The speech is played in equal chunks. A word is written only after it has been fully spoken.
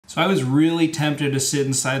So I was really tempted to sit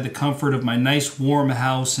inside the comfort of my nice warm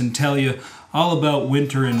house and tell you all about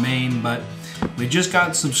winter in Maine, but we just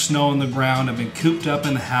got some snow on the ground. I've been cooped up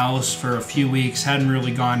in the house for a few weeks, hadn't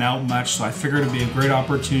really gone out much, so I figured it'd be a great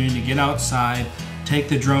opportunity to get outside, take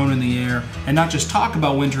the drone in the air, and not just talk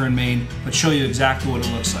about winter in Maine, but show you exactly what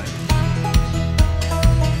it looks like.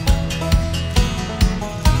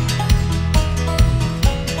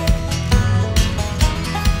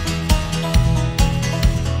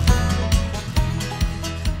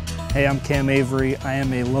 Hey, I'm Cam Avery. I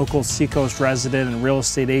am a local Seacoast resident and real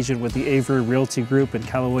estate agent with the Avery Realty Group and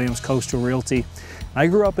Keller Coastal Realty. I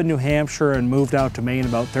grew up in New Hampshire and moved out to Maine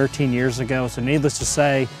about 13 years ago, so needless to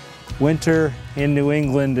say, winter in New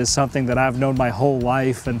England is something that I've known my whole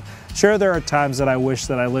life. And sure, there are times that I wish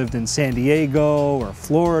that I lived in San Diego or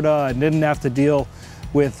Florida and didn't have to deal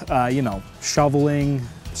with, shoveling,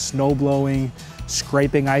 snow blowing,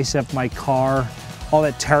 scraping ice off my car, all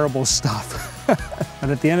that terrible stuff. But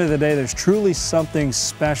at the end of the day, there's truly something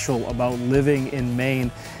special about living in Maine.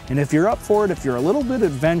 And if you're up for it, if you're a little bit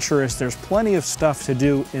adventurous, there's plenty of stuff to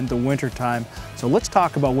do in the wintertime. So let's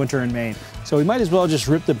talk about winter in Maine. So we might as well just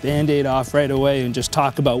rip the Band-Aid off right away and just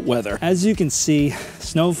talk about weather. As you can see,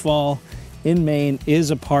 snowfall in Maine is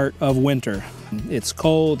a part of winter. It's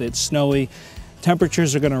cold, it's snowy.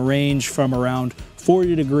 Temperatures are going to range from around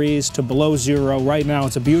 40 degrees to below zero. Right now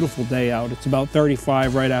it's a beautiful day out. It's about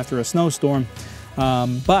 35 right after a snowstorm.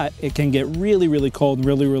 But it can get really, really cold and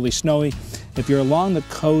really, really snowy. If you're along the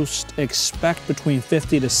coast, expect between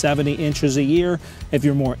 50 to 70 inches a year. If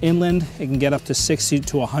you're more inland, it can get up to 60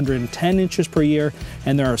 to 110 inches per year.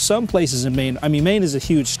 And there are some places in Maine, Maine is a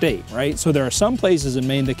huge state, right? So there are some places in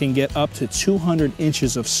Maine that can get up to 200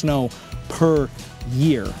 inches of snow per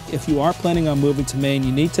year. If you are planning on moving to Maine,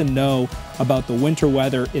 you need to know about the winter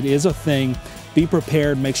weather. It is a thing. Be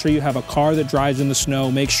prepared. Make sure you have a car that drives in the snow.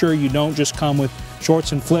 Make sure you don't just come with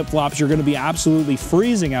shorts and flip-flops. You're going to be absolutely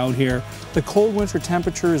freezing out here. The cold winter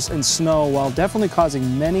temperatures and snow, while definitely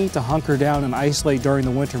causing many to hunker down and isolate during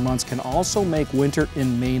the winter months, can also make winter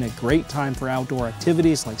in Maine a great time for outdoor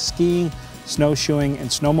activities like skiing, snowshoeing, and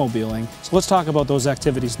snowmobiling. So let's talk about those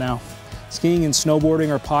activities now. Skiing and snowboarding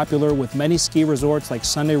are popular, with many ski resorts like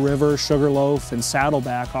Sunday River, Sugarloaf, and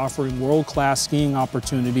Saddleback offering world-class skiing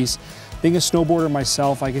opportunities. Being a snowboarder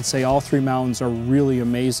myself, I can say all three mountains are really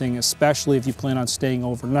amazing, especially if you plan on staying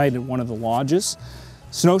overnight at one of the lodges.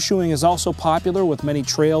 Snowshoeing is also popular, with many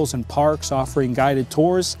trails and parks offering guided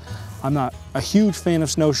tours. I'm not a huge fan of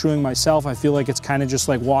snowshoeing myself. I feel like it's kind of just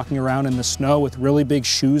like walking around in the snow with really big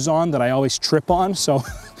shoes on that I always trip on. So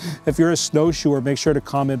if you're a snowshoer, make sure to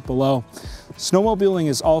comment below. Snowmobiling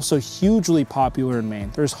is also hugely popular in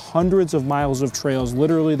Maine. There's hundreds of miles of trails.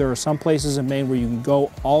 Literally, there are some places in Maine where you can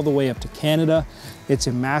go all the way up to Canada. It's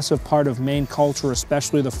a massive part of Maine culture,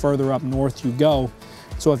 especially the further up north you go.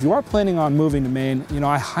 So if you are planning on moving to Maine,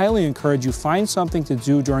 I highly encourage you find something to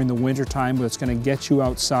do during the winter time that's going to get you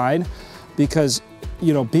outside, because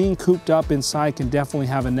being cooped up inside can definitely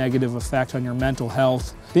have a negative effect on your mental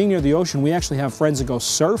health. Being near the ocean, we actually have friends that go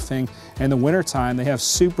surfing in the wintertime. They have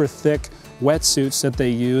super thick wetsuits that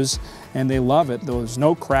they use, and they love it. There's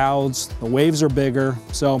no crowds, the waves are bigger.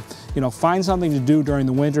 So, find something to do during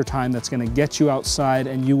the winter time that's going to get you outside,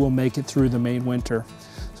 and you will make it through the Maine winter.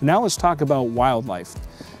 So now let's talk about wildlife.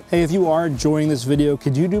 Hey, if you are enjoying this video,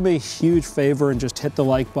 could you do me a huge favor and just hit the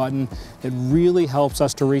like button? It really helps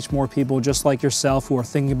us to reach more people just like yourself who are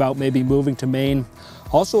thinking about maybe moving to Maine.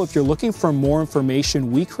 Also, if you're looking for more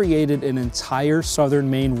information, we created an entire Southern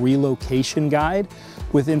Maine relocation guide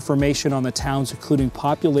with information on the towns, including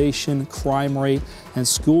population, crime rate, and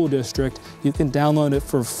school district. You can download it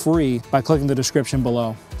for free by clicking the description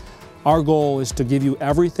below. Our goal is to give you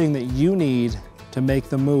everything that you need to make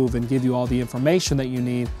the move and give you all the information that you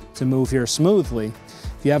need to move here smoothly.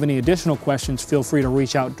 If you have any additional questions, feel free to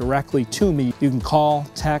reach out directly to me. You can call,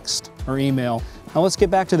 text, or email. Now let's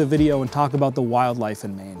get back to the video and talk about the wildlife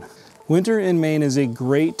in Maine. Winter in Maine is a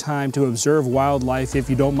great time to observe wildlife if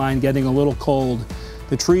you don't mind getting a little cold.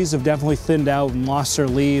 The trees have definitely thinned out and lost their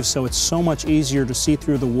leaves, so it's so much easier to see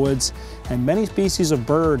through the woods, and many species of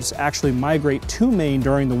birds actually migrate to Maine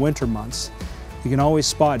during the winter months. You can always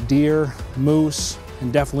spot deer, moose,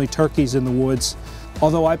 and definitely turkeys in the woods.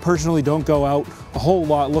 Although I personally don't go out a whole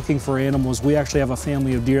lot looking for animals, we actually have a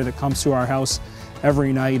family of deer that comes to our house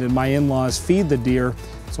every night, and my in-laws feed the deer.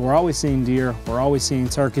 So we're always seeing deer, we're always seeing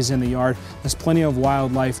turkeys in the yard. There's plenty of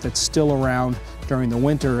wildlife that's still around during the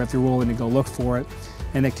winter if you're willing to go look for it.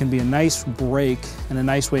 And it can be a nice break and a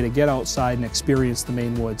nice way to get outside and experience the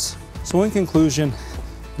Maine woods. So in conclusion,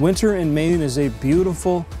 winter in Maine is a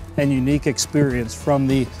beautiful and unique experience, from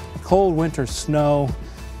the cold winter snow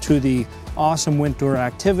to to the awesome winter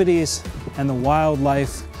activities and the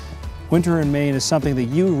wildlife. Winter in Maine is something that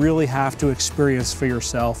you really have to experience for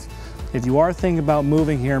yourself. If you are thinking about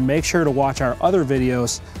moving here, make sure to watch our other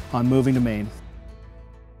videos on moving to Maine.